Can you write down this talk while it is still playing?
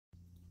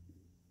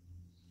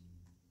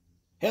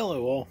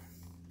Hello all.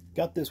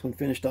 Got this one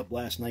finished up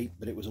last night,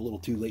 but it was a little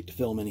too late to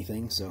film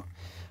anything, so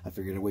I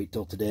figured I'd wait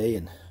till today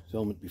and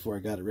film it before I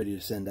got it ready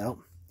to send out.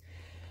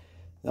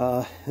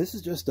 This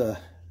is just a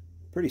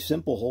pretty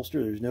simple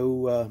holster. There's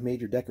no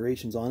major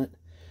decorations on it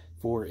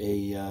for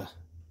a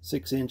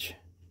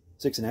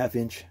 6.5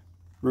 inch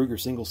Ruger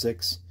single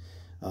 6.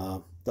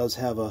 Does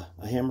have a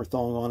hammer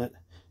thong on it,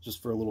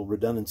 just for a little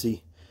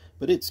redundancy,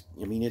 but it's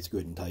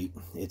good and tight.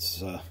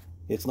 It's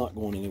not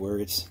going anywhere.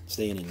 It's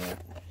staying in there.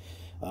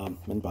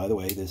 And by the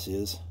way, this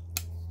is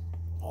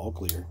all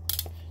clear.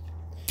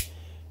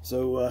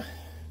 So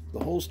the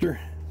holster,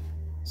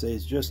 say,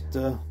 it's just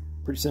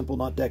pretty simple,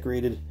 not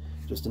decorated,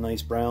 just a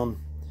nice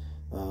brown.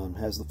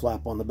 Has the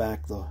flap on the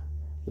back, the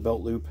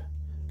belt loop.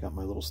 Got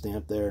my little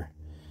stamp there,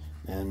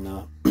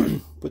 and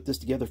put this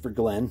together for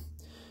Glenn.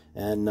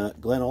 And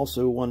Glenn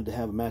also wanted to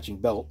have a matching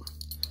belt,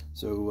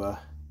 so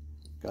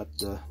got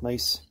a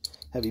nice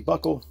heavy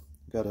buckle.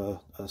 Got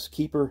a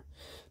keeper.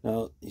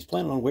 Now he's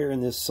planning on wearing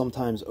this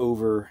sometimes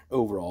over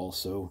overalls,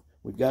 so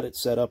we've got it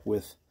set up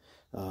with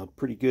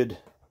pretty good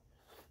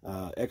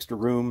extra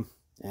room,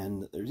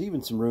 and there's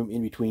even some room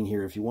in between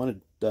here. If you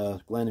wanted,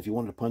 Glenn, if you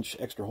wanted to punch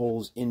extra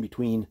holes in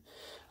between,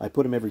 I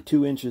put them every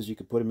 2 inches. You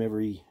could put them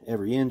every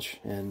inch,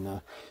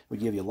 and would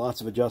give you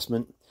lots of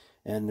adjustment.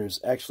 And there's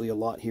actually a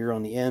lot here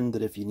on the end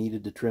that if you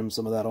needed to trim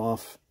some of that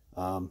off,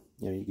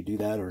 you could do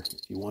that, or if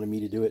you wanted me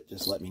to do it,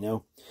 just let me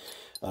know.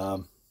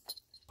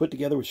 Put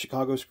together with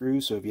Chicago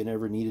screws, so if you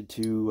never needed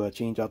to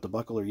change out the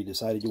buckle, or you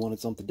decided you wanted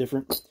something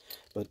different.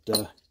 But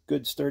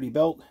good sturdy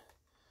belt,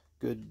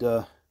 good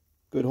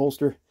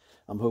holster.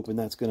 I'm hoping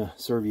that's going to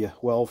serve you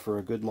well for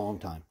a good long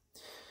time.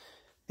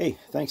 Hey,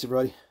 thanks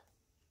everybody.